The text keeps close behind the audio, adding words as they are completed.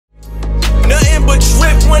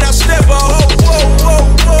when I step out.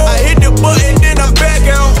 I hit the button, then I'm back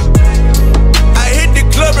out. I hit the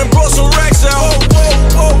club and brought some racks out.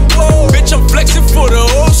 Bitch, I'm flexing for the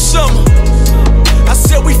whole summer. I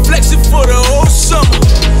said we flexing for the whole summer.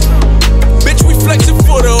 Bitch, we flexing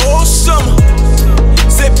for the whole summer.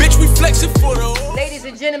 Said bitch, we flexing for the whole. Ladies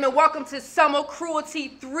and gentlemen, welcome to Summer Cruelty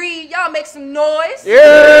 3. Y'all make some noise. Yeah!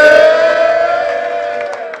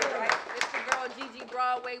 Right, it's your girl Gigi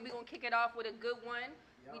Broadway. We're gonna kick it off with a good one.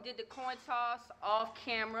 We did the coin toss off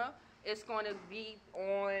camera. It's gonna be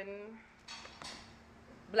on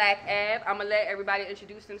BLACC. I'm gonna let everybody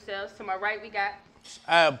introduce themselves. To my right, we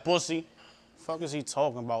got Pussy. Fuck is he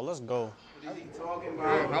talking about? Let's go. What is he talking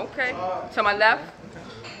about? okay. To my left,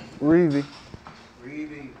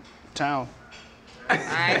 Town.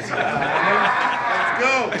 alright. Let's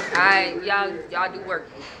go. Alright, y'all do work.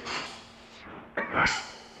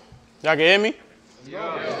 Y'all can hear me?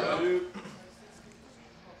 Yeah.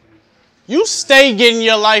 You stay getting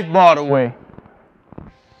your life bought away.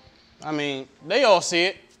 I mean, they all see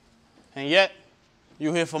it, and yet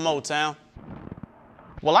you here for Motown.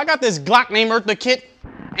 Well, I got this Glock named Eartha Kitt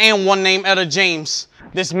and one named Etta James.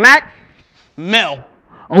 This Mac, Mel.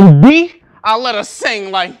 On B, I let her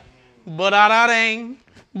sing like, ba-da-da-dang,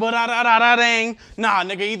 ba-da-da-da-da-dang. Nah,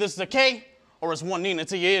 nigga, either it's the K or it's one Nina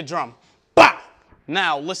to your eardrum. Bah!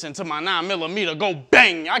 Now listen to my 9mm go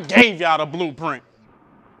bang. I gave y'all the blueprint.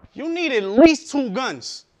 You need at least 2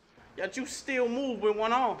 guns, yet you still move with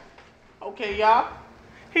one arm. Okay, y'all,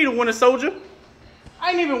 he the winter soldier.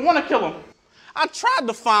 I ain't even want to kill him. I tried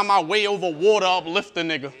to find my way over water, uplift the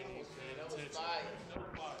nigga.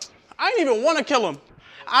 I ain't even want to kill him.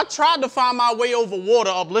 I tried to find my way over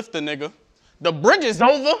water, uplift the nigga. The bridge is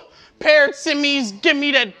over. Paired simmies, give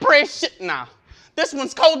me that prayer shit. Nah, this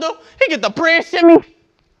one's colder. He get the prayer shimmy.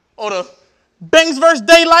 Or the Bangs vs.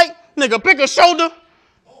 Daylight. Nigga, pick a shoulder.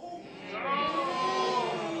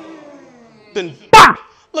 Then, bah!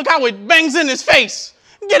 Look how it bangs in his face.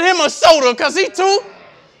 Get him a soda, cause he too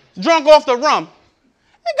drunk off the rum.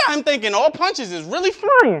 It got him thinking all punches is really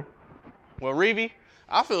flying. Well, Reevey,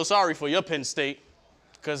 I feel sorry for your Penn State,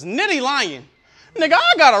 cause Nitty lying. Nigga,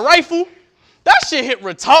 I got a rifle. That shit hit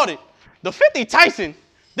retarded. The 50 Tyson.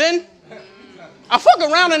 Then, I fuck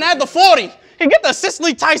around and add the 40. And get the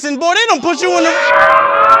Cicely Tyson, boy, they don't put you in the...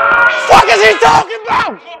 Fuck is he talking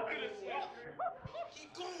about?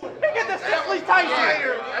 He get the Cicely Tyson.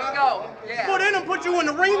 Let's go. Yeah. Boy, they don't put you in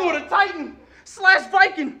the ring with a Titan. /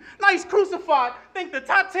 Viking, nice crucified. Think the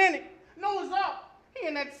Titanic. Noah's Ark. He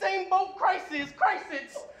in that same boat crisis.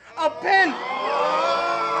 A pen.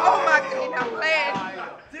 Oh my God, I'm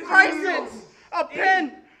playing. Crisis. A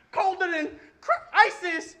pen. Colder than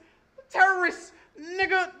ISIS. Terrorists.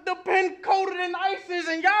 Nigga, the pen colder than ISIS.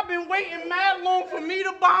 And y'all been waiting mad long for me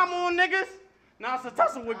to bomb on niggas. Now it's a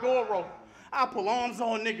tussle with Goro. I pull arms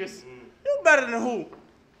on niggas. You better than who?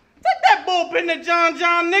 Take that bullpen to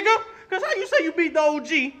John, nigga. Cause how you say you beat the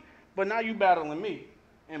OG, but now you battling me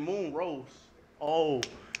and Moon Rose. Oh,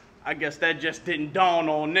 I guess that just didn't dawn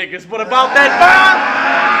on niggas. But about that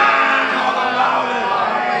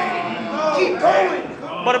bomb, keep going.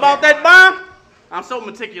 But about that bomb, I'm so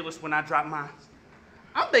meticulous when I drop mine.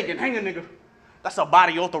 I'm thinking, hang a nigga, that's a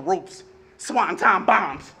body off the ropes. Swan time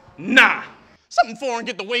bombs, nah. Something foreign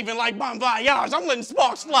get the waving like Bon Voyage. I'm letting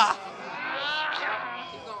sparks fly.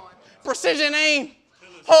 Precision aim.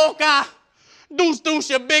 Hawkeye, deuce,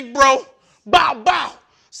 your big bro. Bow.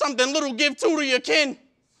 Something little give 2 to your kin.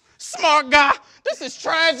 Smart guy. This is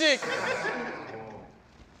tragic.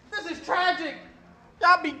 This is tragic.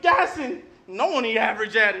 Y'all be gassing. No one ain't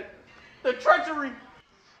average at it. The treachery.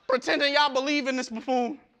 Pretending y'all believe in this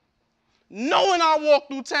buffoon. Knowing I walk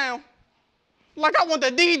through town. Like I want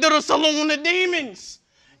the deed to the saloon. The demons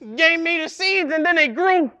gave me the seeds and then they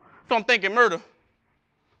grew. So I'm thinking murder.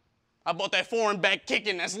 I bought that foreign back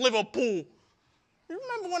kicking, that's Liverpool. You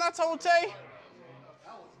remember when I told Tay?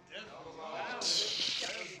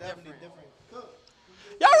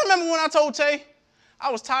 Y'all remember when I told Tay I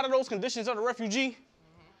was tired of those conditions of the refugee?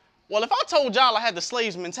 Well, if I told y'all I had the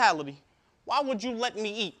slave's mentality, why would you let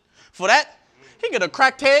me eat? For that, he get a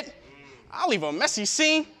cracked head, I'll leave a messy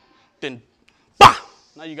scene, then bah!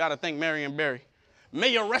 Now you gotta thank Marion Barry. May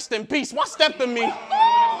you rest in peace. What step to me?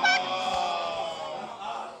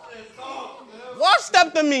 What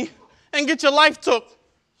step to me and get your life took?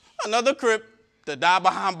 Another crip to die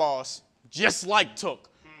behind bars, just like Took.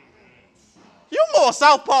 You more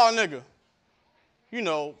southpaw nigga. You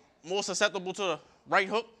know, more susceptible to the right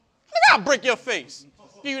hook. Nigga, I'll break your face.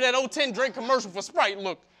 Give you that 010 Drake commercial for Sprite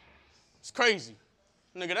look. It's crazy.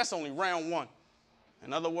 Nigga, that's only round 1.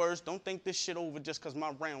 In other words, don't think this shit over just cause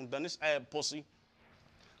my round done. This ad pussy.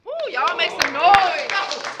 Ooh, y'all make some noise.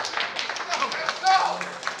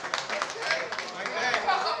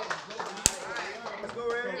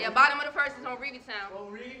 Yeah, bottom of the first is on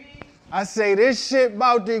REEVEYTOWN. I say this shit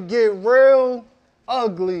about to get real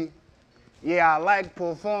ugly. Yeah, I like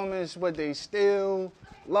performance, but they still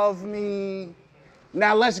love me.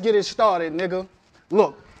 Now let's get it started, nigga.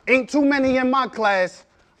 Look, ain't too many in my class.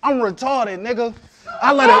 I'm retarded, nigga.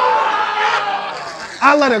 I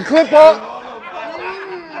let a clip up.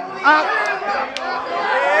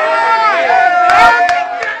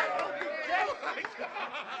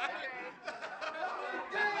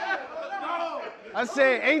 I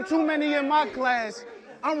said, ain't too many in my class.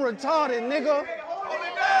 I'm retarded, nigga.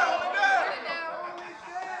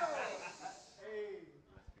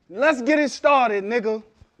 Let's get it started, nigga.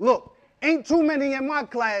 Look, ain't too many in my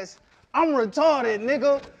class. I'm retarded,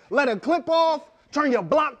 nigga. Let a clip off, turn your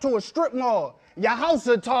block to a strip mall. Your house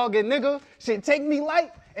a target, nigga. Shit, take me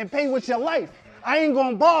light and pay with your life. I ain't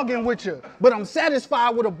gonna bargain with you, but I'm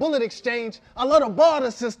satisfied with a bullet exchange. I love the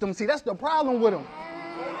barter system. See, that's the problem with them.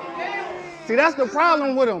 See, that's the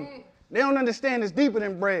problem with them. They don't understand it's deeper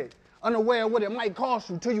than bread. Unaware of what it might cost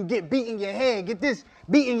you till you get beat in your head. Get this,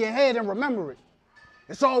 beat in your head and remember it.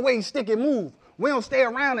 It's always stick and move. We don't stay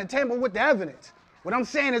around and tamper with the evidence. What I'm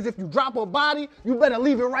saying is if you drop a body, you better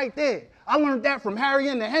leave it right there. I learned that from Harry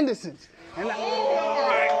and the Hendersons. And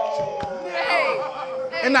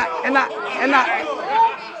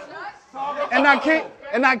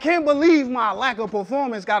I can't believe my lack of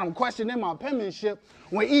performance got them questioning my penmanship.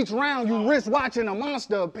 When each round you risk watching a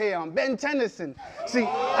monster appear. I'm Ben Tennyson. See,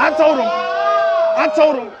 I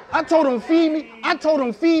told him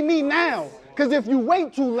feed me now. Cause if you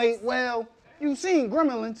wait too late, well, you seen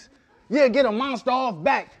Gremlins. Yeah, get a monster off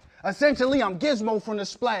back. Essentially, I'm Gizmo from the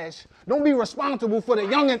Splash. Don't be responsible for the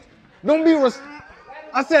youngin'.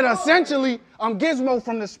 I said essentially, I'm Gizmo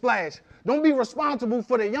from the Splash. Don't be responsible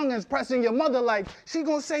for the youngins pressing your mother like, she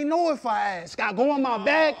gonna say no if I ask. I go on my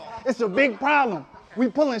bag, it's a big problem. We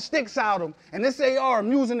pulling sticks out of them, and this AR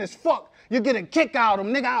amusing as fuck. You get a kick out of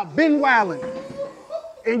them, nigga, I've been wildin'.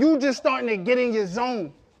 And you just starting to get in your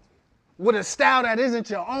zone with a style that isn't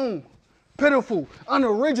your own. Pitiful,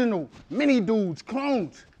 unoriginal, mini dudes,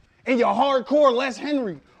 clones. And your hardcore Les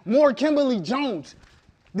Henry, more Kimberly Jones.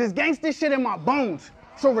 This gangster shit in my bones.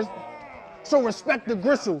 So respect the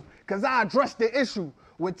gristle, cause I address the issue.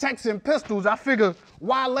 With texts and pistols, I figure,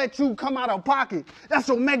 why let you come out of pocket? That's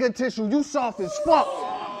omega tissue, you soft as fuck.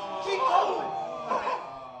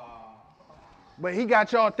 But he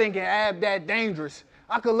got y'all thinking Ab that dangerous.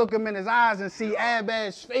 I could look him in his eyes and see Ab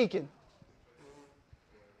as faking.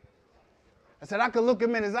 I said I could look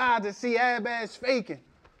him in his eyes and see Ab as faking.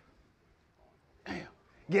 Damn.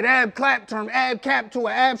 Get Ab clap, turn Ab cap to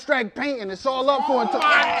an abstract painting. It's all up for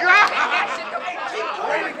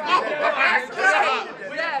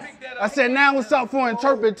I said now it's up for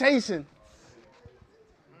interpretation.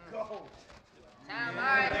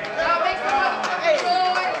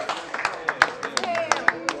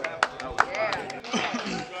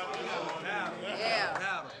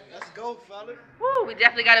 Woo, we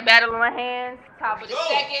definitely got a battle on our hands. Top of the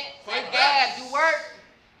second. Gab, do work.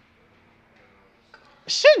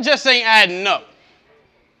 Shit just ain't adding up.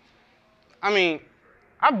 I mean,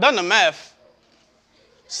 I've done the math.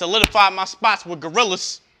 Solidified my spots with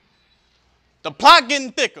gorillas. The plot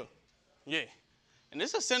getting thicker. Yeah. And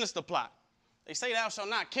it's a sinister plot. They say thou shalt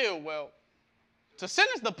not kill. Well, to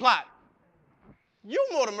sinister the plot, you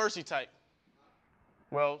more the mercy type.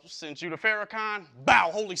 Well, since you the Farrakhan,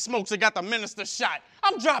 bow, holy smokes, it got the minister shot.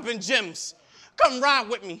 I'm dropping gems. Come ride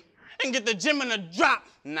with me and get the gem in a drop.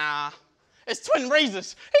 Nah, it's twin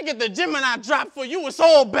razors. He get the gem and I drop for you, it's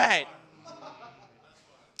all bad.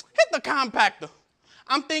 Hit the compactor.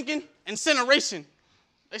 I'm thinking incineration.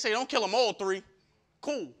 They say don't kill them all three.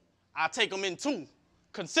 Cool, I'll take them in two.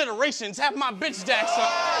 Considerations, have my bitch Jackson.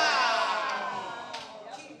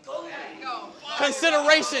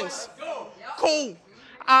 Considerations, cool.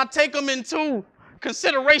 I'll take them in two.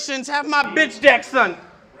 Considerations, have my bitch Jack, son.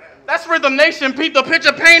 That's Rhythm Nation, peep the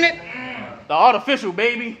picture painted. The artificial,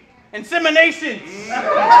 baby. Inseminations.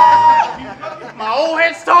 My old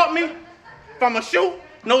heads taught me, if I'ma shoot,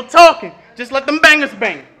 no talking. Just let them bangers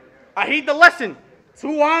bang. I heed the lesson.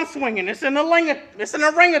 Two arms swinging. It's an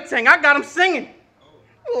orangutan. I got them singing.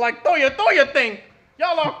 Like, throw your thing.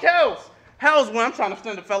 Y'all are cows. Hell's when I'm trying to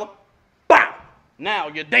stand a fella. Bow. Now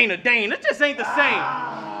you're Dana Dane. It just ain't the same.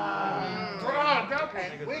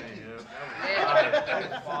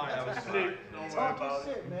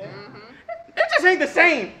 It just ain't the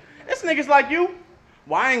same. This niggas like you.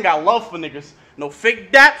 Well, I ain't got love for niggas. No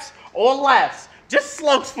fake daps or laughs. just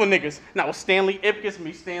slugs for niggas. Now with Stanley Ipkiss,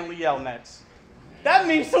 me Stanley Yelnats. That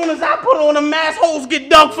means soon as I put on them ass, holes get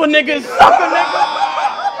dug for niggas, sucker nigga.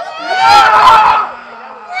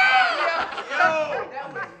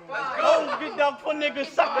 Holes get dug for niggas,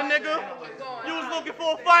 sucker nigga. You was looking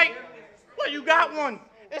for a fight? Well, you got one.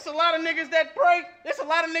 It's a lot of niggas that pray. It's a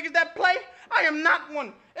lot of niggas that play. I am not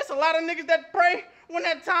one. It's a lot of niggas that pray when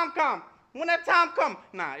that time come. When that time come.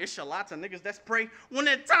 Nah, it's a lot of niggas that pray when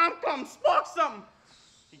that time comes. Spark something.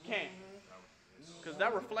 He can't. Because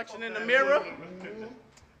that reflection in the mirror.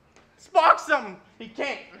 Spark something. He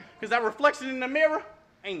can't. Because that reflection in the mirror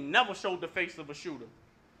ain't never showed the face of a shooter.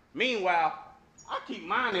 Meanwhile, I keep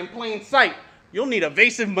mine in plain sight. You'll need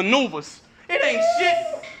evasive maneuvers. It ain't shit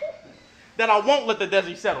that I won't let the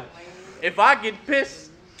Desi settle. If I get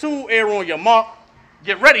pissed, 2 air on your mark,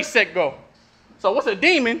 get ready, set, go. So what's a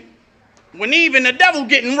demon when even the devil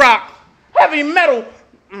getting rocked? Heavy metal,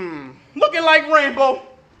 looking like Rambo.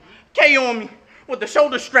 K on me with the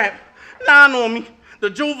shoulder strap, 9 on me. The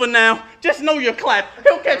juvenile, just know your clap.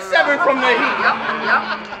 He'll catch 7 from the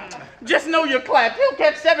heat. Just know your clap. He'll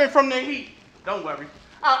catch 7 from the heat. Don't worry,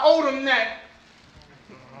 I owed him that.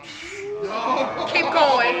 Keep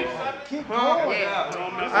going. Keep going.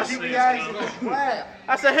 Yeah.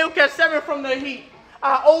 I said he'll catch 7 from the heat.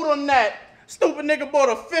 I owed him that. Stupid nigga brought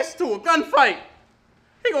a fist to a gunfight.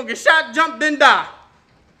 He gonna get shot, jump, then die.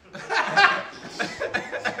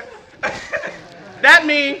 That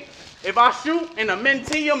means if I shoot and a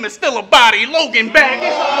Mentium is still a body, Logan back.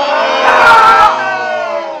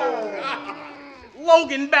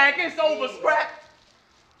 Logan back. It's over, scrap.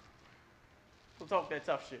 We'll talk that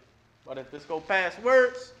tough shit. But if this go past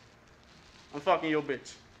words, I'm fucking your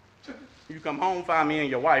bitch. You come home, find me and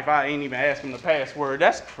your wife, I ain't even asking the password.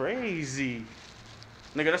 That's crazy.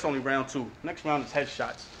 Nigga, that's only round 2. Next round is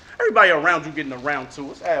headshots. Everybody around you getting a round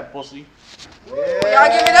 2. It's ab pussy. Yeah.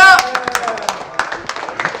 Y'all give it up.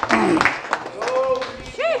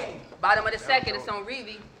 Bottom of the second, it's on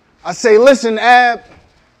Reevey. I say, listen, Ab,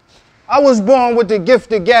 I was born with the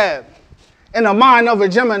gift of gab and the mind of a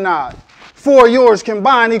Gemini. 4 yours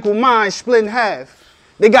combined equal mine split in half.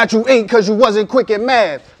 They got you 8 because you wasn't quick at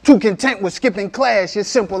math. Too content with skipping class, you're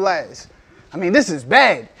simple as. I mean, this is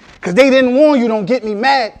bad, because they didn't warn you, don't get me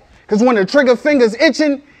mad. Because when the trigger finger's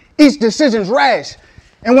itching, each decision's rash.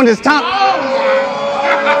 And when it's time...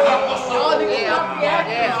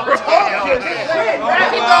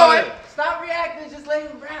 Keep going. Stop reacting, just let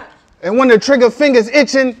him rap. And when the trigger finger's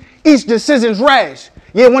itching, each decision's rash.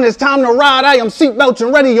 Yeah, when it's time to ride, I am seatbelts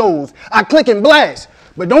and radios. I click and blast.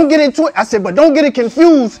 But don't get it I said, but don't get it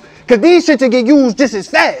confused, because these shit to get used just as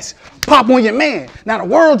fast. Pop on your man. Now the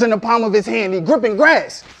world's in the palm of his hand. He gripping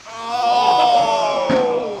grass.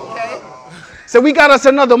 Oh. Okay. So we got us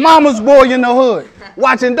another mama's boy in the hood.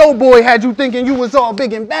 Watching Doughboy had you thinking you was all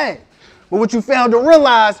big and bad. But what you failed to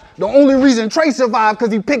realize, the only reason Trey survived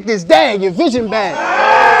because he picked his dad, your vision bad.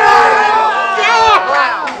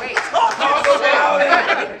 Wow, wait.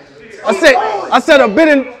 I said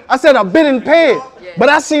a bit impaired, but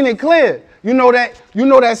I seen it clear. You know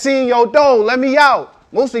that scene, yo, Doe, let me out.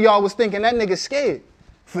 Most of y'all was thinking that nigga scared.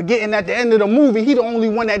 Forgetting at the end of the movie, he the only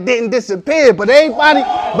one that didn't disappear. But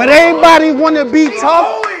everybody wanna be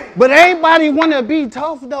tough. But everybody wanna be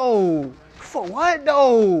tough though. For what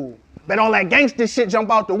though? Bet all that gangster shit jump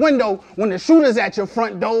out the window when the shooter's at your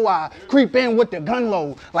front door. I creep in with the gun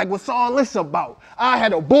load. Like what's all this about? I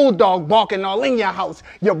had a bulldog barking all in your house.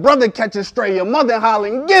 Your brother catch a stray, your mother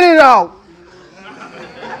hollering, get it out.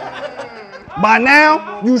 By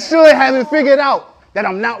now, you should have it figured out that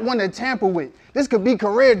I'm not one to tamper with. This could be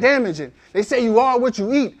career damaging. They say you are what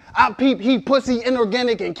you eat. I peep, heat, pussy,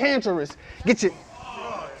 inorganic, and cancerous. Get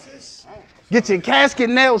your casket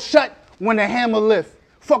nailed shut when the hammer lift.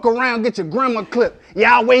 Fuck around, get your grandma clipped.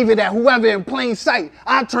 Yeah, I'll wave it at whoever in plain sight.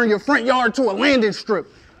 I'll turn your front yard to a landing strip.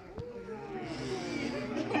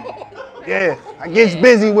 Yeah, I gets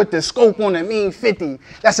busy with the scope on the mean 50.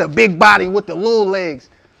 That's a big body with the little legs.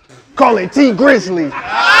 Call it T Grizzly.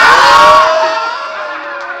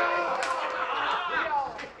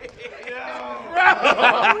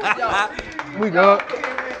 We good.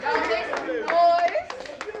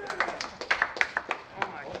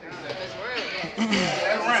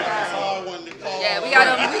 Yeah, we got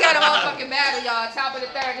a motherfucking battle, y'all. Top of the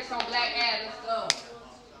third, it's on BLACC. Let's go.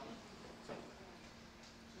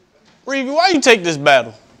 Reevey, why you take this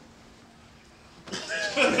battle?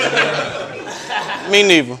 Me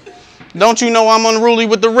neither. Don't you know I'm unruly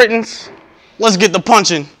with the writtens? Let's get the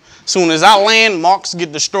punching. Soon as I land, marks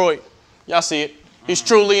get destroyed. Y'all see it. He's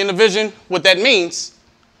truly in the vision. What that means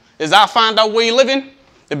is I find out where he living,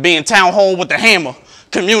 to be in town hall with the hammer.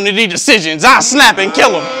 Community decisions. I snap and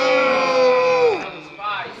kill him.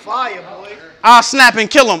 Fire, boy. I snap and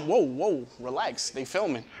kill him. Whoa, relax. They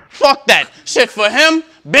filming. Fuck that. Shit for him,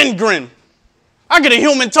 Ben Grimm. I get a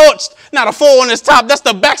Human Torch, not a 4 on his top. That's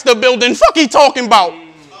the Baxter building. Fuck he talking about?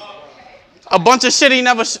 A bunch of shit he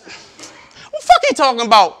never... What fuck he talking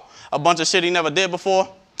about? A bunch of shit he never did before?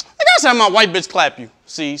 I guess have my white bitch clap you.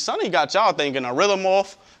 See, Sonny got y'all thinking a rhythm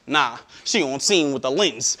off. Nah, she on scene with the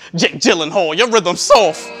lens. Jake Gyllenhaal, your rhythm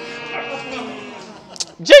soft.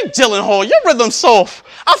 Jake Gyllenhaal, your rhythm soft.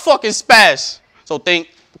 I fucking spaz. So think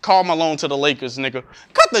Karl Malone to the Lakers, nigga.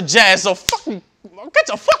 Cut the jazz off. Get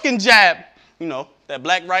your fucking jab. You know, that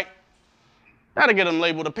black right. That'll get him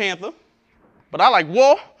labeled a Panther. But I like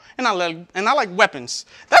war and I like weapons.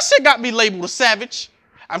 That shit got me labeled a savage.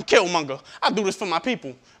 I'm Killmonger. I do this for my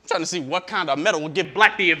people. I'm trying to see what kind of metal would give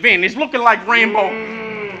Black the advantage. Looking like Rainbow.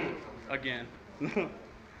 Again.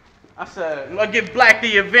 I said, I'll give Black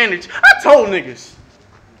the advantage. I told niggas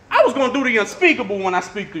I was gonna do the unspeakable when I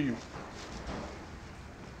speak to you.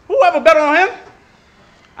 Whoever bet on him?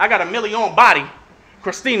 I got $1 million body.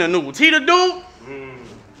 Christina nudes. He the dude?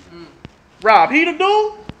 Rob, he the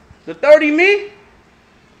dude? The 30 me?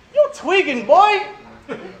 You tweaking, boy.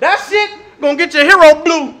 That shit gonna get your hero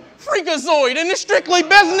blue. Freakazoid, and it's strictly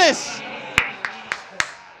business.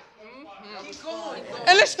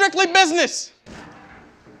 And it's strictly business.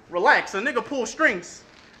 Relax, a nigga pull strings.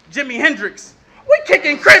 Jimi Hendrix. We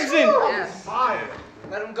kicking Crimson. Yes.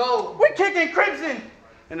 Let him go. We kicking Crimson.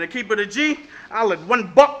 And to keep it a G, I'll let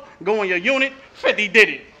 $1 go in your unit. 50 did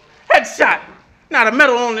it. Headshot. Not a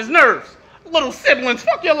metal on his nerves. Little siblings,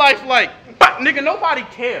 fuck your life like. But nigga, nobody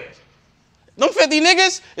cares. Them 50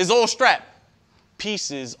 niggas is all strapped.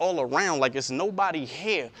 Pieces all around like it's nobody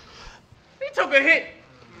here. He took a hit.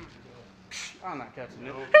 I'm not catching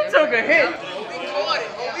it. He took a hit.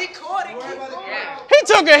 We caught it. He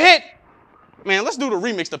took a hit. Man, let's do the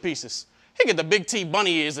remix to Pieces. He get the big T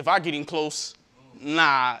bunny ears if I get him close.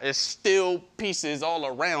 Nah, it's still pieces all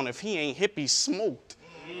around if he ain't hippie smoked.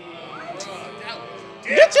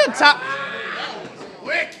 Get your top.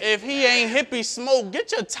 If he ain't hippie smoked,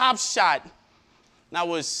 get your top shot.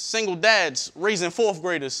 Now it's single dads raising 4th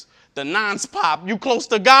graders. The nines pop. You close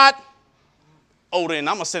to God? Oh, then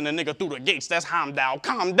I'ma send a nigga through the gates. That's Heimdall.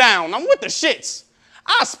 Calm down. I'm with the shits.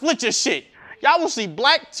 I'll split your shit. Y'all will see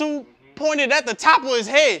Black 2 pointed at the top of his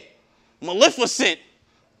head. Maleficent.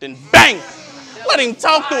 Then bang. Let him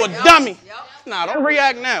talk to a dummy. Nah, don't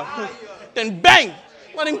react now. Then bang.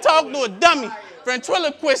 Let him talk to a dummy.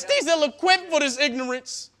 Ventriloquist, he's ill-equipped for this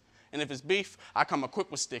ignorance. And if it's beef, I come equipped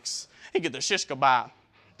with sticks. He get the shish kebab.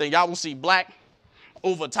 Then y'all will see Black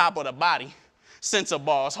over top of the body. Sensor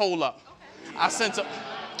bars, hold up. I sense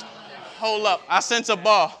a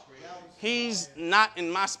bar. He's not in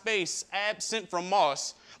my space, absent from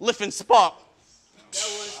Mars. Lifting spark.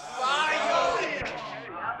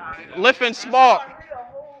 Lifting spark.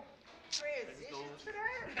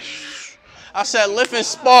 I said lifting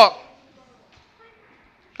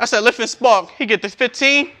spark. He get the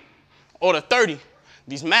 15 or the 30.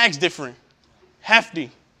 These mags different. Hefty.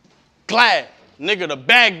 Glad. Nigga, the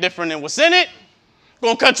bag different and what's in it?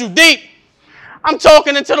 Gonna cut you deep. I'm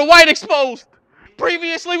talking into the white exposed.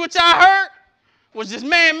 Previously, what y'all heard was just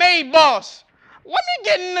man-made boss. Let me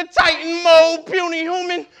get in the Titan mode, puny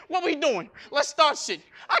human. What we doing? Let's start shit.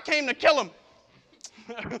 I came to kill him.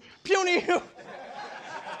 Puny human.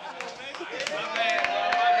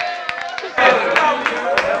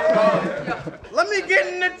 Let me get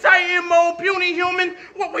in the Titan mode, puny human.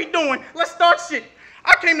 What we doing? Let's start shit.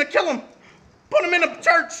 I came to kill him. Put him in a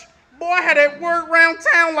church. Boy, I had that word round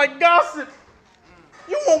town like gossip.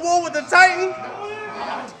 You want war with the Titan?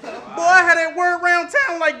 Boy, I had that word round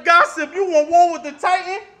town like gossip. You want war with the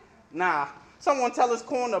Titan? Nah. Someone tell his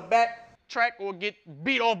corner back track or get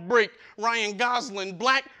beat off break. Ryan Gosling,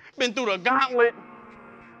 Black, been through the gauntlet.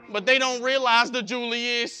 But they don't realize the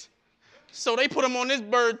Julie is. So they put him on this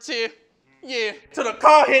bird tier. Yeah, to the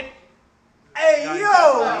car hit. Hey, yo,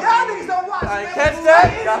 y'all niggas don't watch I that. catch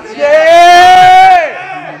that? Yeah!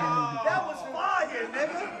 That was fire,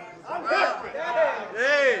 nigga. I'm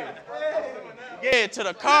Yeah, to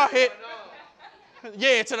the car hit.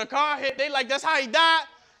 Yeah, to the car hit. They like, that's how he died?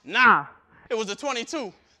 Nah, it was a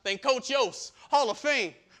 22. Then Coach Yost, Hall of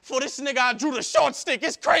Fame. For this nigga, I drew the short stick.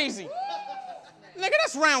 It's crazy. Nigga,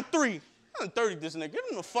 that's round 3. I'm 30 this nigga. Give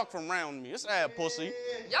him the fuck from round me. It's ad pussy.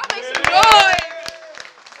 Y'all make some noise.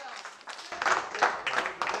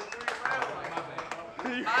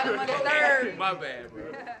 Bottom of the 3rd. My bad, bro.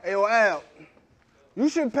 Hey, yo, Al, you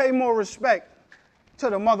should pay more respect to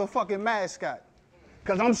the motherfucking mascot.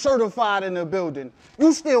 Because I'm certified in the building.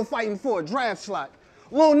 You still fighting for a draft slot.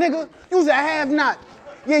 Little nigga, you's a have-not.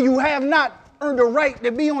 Yeah, you have not earned the right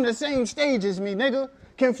to be on the same stage as me, nigga.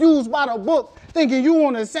 Confused by the book, thinking you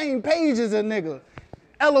on the same page as a nigga.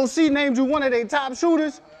 LOC named you one of their top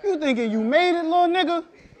shooters. You thinking you made it, little nigga?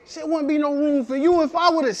 Shit wouldn't be no room for you if I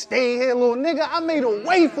would've stayed here, little nigga. I made a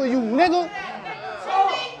way for you, nigga.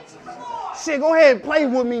 Shit, go ahead and play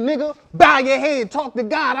with me, nigga. Bow your head, talk to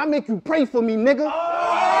God. I make you pray for me, nigga.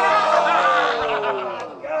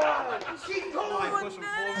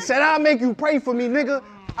 I said I'll make you pray for me, nigga.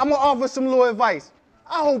 I'm gonna offer some little advice.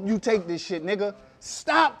 I hope you take this shit, nigga.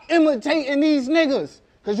 Stop imitating these niggas.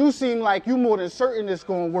 Cause you seem like you more than certain it's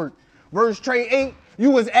gonna work. Verse Trey 8,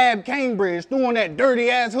 you was Ab Cambridge, throwing that dirty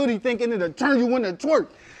ass hoodie thinking it'll turn you into twerk.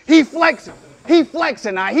 He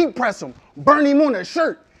flexing, I heat press him, burn him on the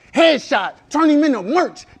shirt, headshot, turn him into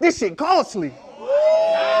merch. This shit costly.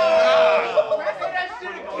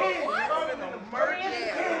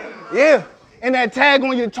 Yeah, and that tag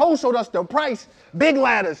on your toe showed us the price. Big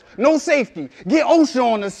ladders, no safety. Get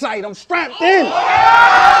OSHA on the site. I'm strapped in.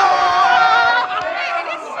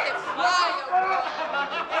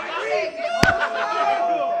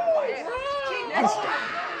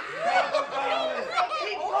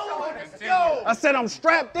 I said I'm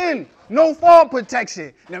strapped in. No fall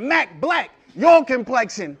protection. The Mac black, your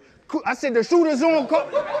complexion. I said the shooters on call.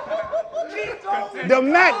 The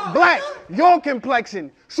Mac black, your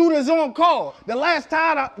complexion. Shooters on call. The last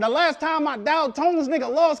time I dialed tones, nigga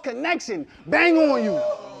lost connection. Bang on you.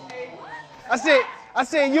 I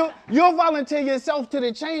said you'll volunteer yourself to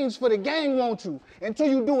the change for the gang, won't you? Until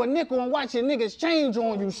you do a nickel and watch your niggas change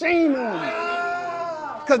on you. Shame on you.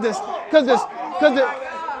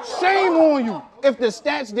 Shame on you if the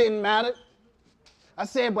stats didn't matter. I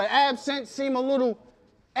said, but absence seem a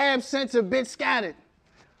bit scattered.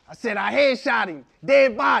 I said, I headshot him,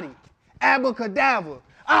 dead body, abracadabra.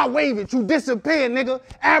 I wave it, you disappear, nigga,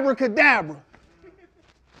 abracadabra.